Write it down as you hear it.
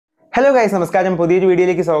Hello guys, നമസ്കാരം. പുതിയൊരു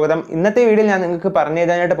വീഡിയോയിലേക്ക് സ്വാഗതം. ഇന്നത്തെ വീഡിയോയിൽ ഞാൻ നിങ്ങൾക്ക് പറഞ്ഞു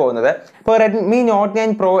തരാനായിട്ട് പോകുന്നത് ഇപ്പോൾ Redmi Note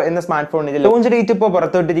 9 Pro എന്ന സ്മാർട്ട് ഫോണിന്റെ ലോഞ്ച് ഡേറ്റ് ഇപ്പോൾ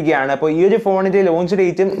പുറത്തുവിട്ടിരിക്കുകയാണ്. അപ്പോൾ ഈ ഒരു ഫോണിന്റെ ലോഞ്ച്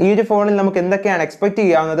ഡേറ്റും ഈ ഒരു ഫോണിൽ നമുക്ക് എന്തൊക്കെയാണ് എക്സ്പെക്ട്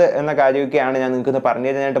ചെയ്യാവുന്നത് എന്ന കാര്യമൊക്കെയാണ് ഞാൻ നിങ്ങൾക്ക് പറഞ്ഞു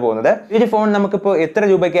തരാനായിട്ട് പോകുന്നത്. ഈ ഒരു ഫോൺ നമുക്കിപ്പോൾ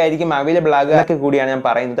എത്ര രൂപയ്ക്കായിരിക്കും അവൈലബിൾ ആകുക എന്നൊക്കെ കൂടിയാണ് ഞാൻ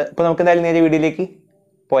പറയുന്നത്. അപ്പോൾ നമുക്ക് എന്തായാലും നേരെ വീഡിയോയിലേക്ക്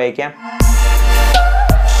പോയേക്കാം.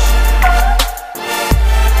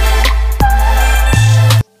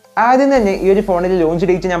 ആദ്യം തന്നെ ഈ ഒരു ഫോണിന്റെ ലോഞ്ച്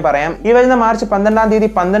ഡേറ്റ് ഞാൻ പറയാം. ഈ വരുന്ന മാർച്ച് 12-ാം തീയതി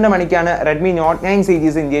 12 മണിക്കാണ് Redmi Note 9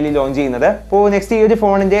 സീരീസ് ഇന്ത്യയിൽ ലോഞ്ച് ചെയ്യുന്നത്. അപ്പോൾ നെക്സ്റ്റ് ഈ ഒരു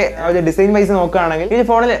ഫോണിന്റെ ഡിസൈൻ വൈസ് നോക്കുകയാണെങ്കിൽ ഈ ഒരു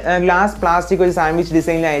ഫോണിൽ ഗ്ലാസ് പ്ലാസ്റ്റിക് ഒരു സാൻഡ്വിച്ച്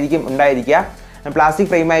ഡിസൈനിലായിരിക്കും ഉണ്ടായിരിക്കുക. പ്ലാസ്റ്റിക്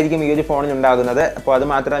ഫ്രെയിം ആയിരിക്കും ഈ ഒരു ഫോണിൽ ഉണ്ടാകുന്നത്. അപ്പോൾ അത്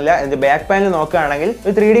മാത്രമല്ല ഇതിന്റെ ബാക്ക് പാനൽ നോക്കുകയാണെങ്കിൽ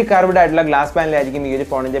ഒരു 3D കർവ്ഡ് ആയിട്ടുള്ള ഗ്ലാസ് പാനലായിരിക്കും ഈ ഒരു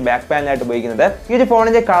ഫോണിന്റെ ബാക്ക് പാനലായിട്ട് ഉപയോഗിക്കുന്നത്. ഈ ഒരു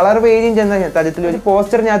ഫോണിന്റെ കളർ വേരിയന്റ് എന്ന തരത്തിൽ ഒരു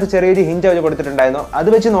പോസ്റ്ററിനകത്ത് ചെറിയൊരു ഹിന്റ് അവർ കൊടുത്തിട്ടുണ്ടായിരുന്നു. അത്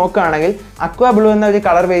വെച്ച് നോക്കുകയാണെങ്കിൽ അക്വാ ബ്ലൂ എന്ന ഒരു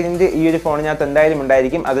കളർ വേരിയന്റ് ഈ ഒരു ഫോണിനകത്ത് എന്തായാലും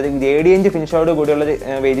ഉണ്ടായിരിക്കും. അതൊരു ഗ്രേഡിയന്റ് ഫിനിഷോട് കൂടിയുള്ള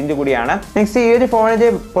വേരിയന്റ് കൂടിയാണ്. നെക്സ്റ്റ് ഈ ഒരു ഫോണിന്റെ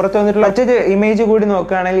പുറത്ത് വന്നിട്ടുള്ള മറ്റൊരു ഇമേജ് കൂടി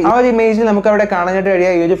നോക്കുകയാണെങ്കിൽ ആ ഒരു ഇമേജിൽ നമുക്ക് അവിടെ കാണാനായിട്ട്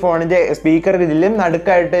കഴിയുക ഈ ഒരു ഫോണിന്റെ സ്പീക്കർ ഇതിലും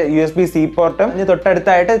നടുക്കായിട്ട് USB-C പോർട്ടും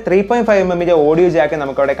തൊട്ടടുത്തായിട്ട് 3.5mm ഓഡിയോ ജാക്ക്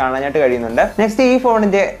നമുക്ക് അവിടെ കാണാനായിട്ട് കഴിയുന്നുണ്ട്. നെക്സ്റ്റ് ഈ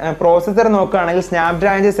ഫോണിന്റെ പ്രോസസർ നോക്കുകയാണെങ്കിൽ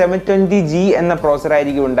സ്നാപ്ഡ്രാഗൺ 720G എന്ന പ്രോസസർ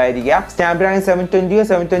ആയിരിക്കും ഉണ്ടായിരിക്കുക. സ്നാപ്ഡ്രാഗൺ 720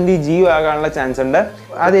 720G ആകാനുള്ള ചാൻസ് ഉണ്ട്.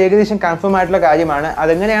 അത് ഏകദേശം കൺഫേം ആയിട്ടുള്ള കാര്യമാണ്.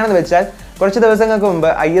 അതെങ്ങനെയാണെന്ന് വെച്ചാൽ കുറച്ച് ദിവസങ്ങൾക്ക് മുമ്പ്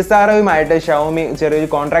ISROയുമായിട്ട് ഷവോമി ചെറിയൊരു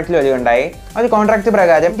കോൺട്രാക്റ്റിൽ വരികയുണ്ടായി. ഒരു കോൺട്രാക്ട്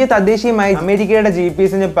പ്രകാരം ഈ തദ്ദേശീയമായി അമേരിക്കയുടെ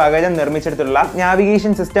GPS-ന് പകരം നിർമ്മിച്ചെടുത്തുള്ള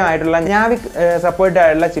നാവിഗേഷൻ സിസ്റ്റം ആയിട്ടുള്ള നാവിക് സപ്പോർട്ട്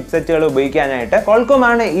ആയിട്ടുള്ള ചിപ്സെറ്റുകൾ ഉപയോഗിക്കാനായിട്ട് Qualcomm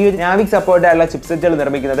ആണ് ഈ നാവിക് സപ്പോർട്ട് ആയിട്ടുള്ള ചിപ്സെറ്റുകൾ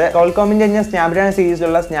നിർമ്മിക്കുന്നത്. Qualcommന്റെ തന്നെ Snapdragon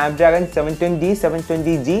സീരീസിലുള്ള Snapdragon 720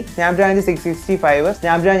 720G, Snapdragon 665,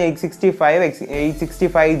 Snapdragon 865,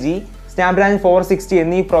 865G, Snapdragon 460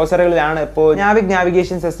 എന്നീ പ്രോസസറുകളിലാണ് ഇപ്പോൾ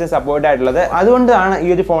നാവിഗേഷൻ സിസ്റ്റം സപ്പോർട്ട് ആയിട്ടുള്ളത്. അതുകൊണ്ടാണ് ഈ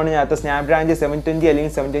ഒരു ഫോണിനകത്ത് സ്നാപ്ഡ്രാഗൺ 720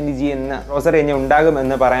 അല്ലെങ്കിൽ 720G എന്ന പ്രോസസർ ഇനി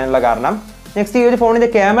ഉണ്ടാകുമെന്ന് പറയാനുള്ള കാരണം. നെക്സ്റ്റ് ഈ ഒരു ഫോണിന്റെ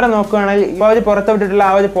ക്യാമറ നോക്കുകയാണെങ്കിൽ ഇപ്പോൾ അവർ പുറത്തുവിട്ടിട്ടുള്ള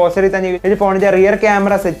ആ ഒരു പോസ്റ്ററിൽ തന്നെ ഈ ഒരു ഫോണിന്റെ റിയർ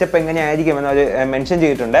ക്യാമറ സെറ്റപ്പ് എങ്ങനെയായിരിക്കും എന്ന് അവർ മെൻഷൻ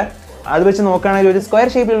ചെയ്തിട്ടുണ്ട്. അത് വെച്ച് നോക്കുകയാണെങ്കിൽ ഒരു സ്ക്വയർ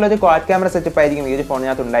ഷേപ്പിലുള്ള ഒരു ക്വാഡ് ക്യാമറ സെറ്റപ്പ് ആയിരിക്കും ഈ ഒരു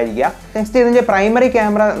ഫോണിനകത്ത് ഉണ്ടായിരിക്കുക. നെക്സ്റ്റ് ഇതിന്റെ പ്രൈമറി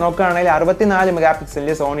ക്യാമറ നോക്കുകയാണെങ്കിൽ 64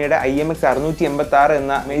 മെഗാപിക്സലിന്റെ സോണിയുടെ IMX686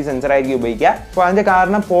 എന്ന മെയിൻ സെൻസർ ആയിരിക്കും ഉപയോഗിക്കുക. അപ്പോൾ അതിന്റെ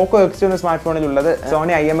കാരണം പോക്കോ X2 എന്ന സ്മാർട്ട് ഫോണിൽ ഉള്ളത്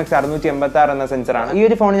സോണി IMX686 എന്ന സെൻസറാണ്. ഈ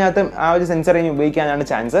ഒരു ഫോണിനകത്ത് ആ ഒരു സെൻസർ ഇനി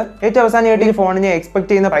ഉപയോഗിക്കാനാണ് ചാൻസ്. ഏറ്റവും അവസാനമായിട്ട് ഈ ഫോണിനെ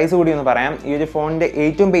എക്സ്പെക്ട് ചെയ്യുന്ന പ്രൈസ് കൂടി ഒന്ന് പറയാം. ഈ ഒരു ഫോണിന്റെ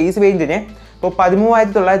ഏറ്റവും ബേസ് വേരിയന്റിന് ഇപ്പോൾ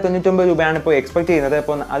 13,999 രൂപയാണ് ഇപ്പോൾ എക്സ്പെക്ട് ചെയ്യുന്നത്.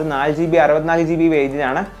 അപ്പോൾ അത് 4GB 64GB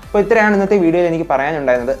വേരിയന്റാണ്. അപ്പോൾ ഇത്രയാണ് ഇന്നത്തെ വീഡിയോയിൽ എനിക്ക്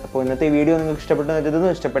പറയാനുണ്ടായിരുന്നത്. അപ്പോൾ ഇന്നത്തെ വീഡിയോ നിങ്ങൾക്ക്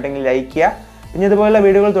ഇഷ്ടപ്പെട്ടെങ്കിൽ ലൈക്ക് ചെയ്യുക. പിന്നെ ഇതുപോലുള്ള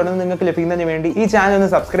വീഡിയോകൾ തുടർന്ന് നിങ്ങൾക്ക് ലഭിക്കുന്നതിന് വേണ്ടി ഈ ചാനൽ ഒന്ന്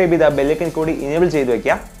സബ്സ്ക്രൈബ് ചെയ്താൽ ബെല്ലൈക്കൺ കൂടി ഇനേബിൾ ചെയ്ത്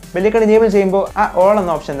വയ്ക്കുക. ബെല്ലൈക്കൺ ഇനേബിൾ ചെയ്യുമ്പോൾ ആ ഓൾ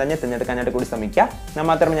എന്ന ഓപ്ഷൻ തന്നെ തിരഞ്ഞെടുക്കാനായിട്ട് കൂടി ശ്രമിക്കുക. എന്നാൽ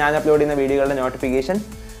മാത്രമേ ഞാൻ അപ്ലോഡ് ചെയ്യുന്ന വീഡിയോകളുടെ നോട്ടിഫിക്കേഷൻ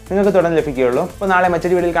നിങ്ങൾക്ക് തുടർന്ന് ലഭിക്കുകയുള്ളൂ. അപ്പോൾ നാളെ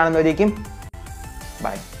മറ്റൊരു വീഡിയോയിൽ കാണുന്നവരേക്കും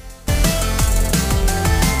ബൈ.